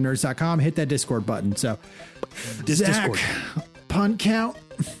to dadgumnerds.com, hit that Discord button. So, Zach, punt count?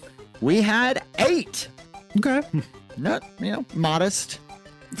 We had 8. Okay. Not, modest.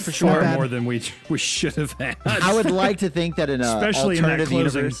 For sure, more than we should have had. I would like to think that in a especially alternative in that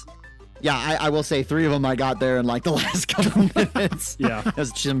closing universe. Yeah, I will say 3 of them I got there in like the last couple minutes. Yeah.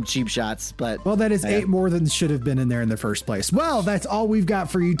 Those some cheap shots, but well, that is 8 more than should have been in there in the first place. Well, that's all we've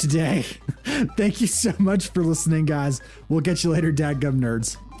got for you today. Thank you so much for listening, guys. We'll get you later, Dadgum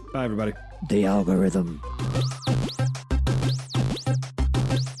Nerds. Bye, everybody. The algorithm.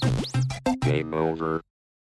 Game over.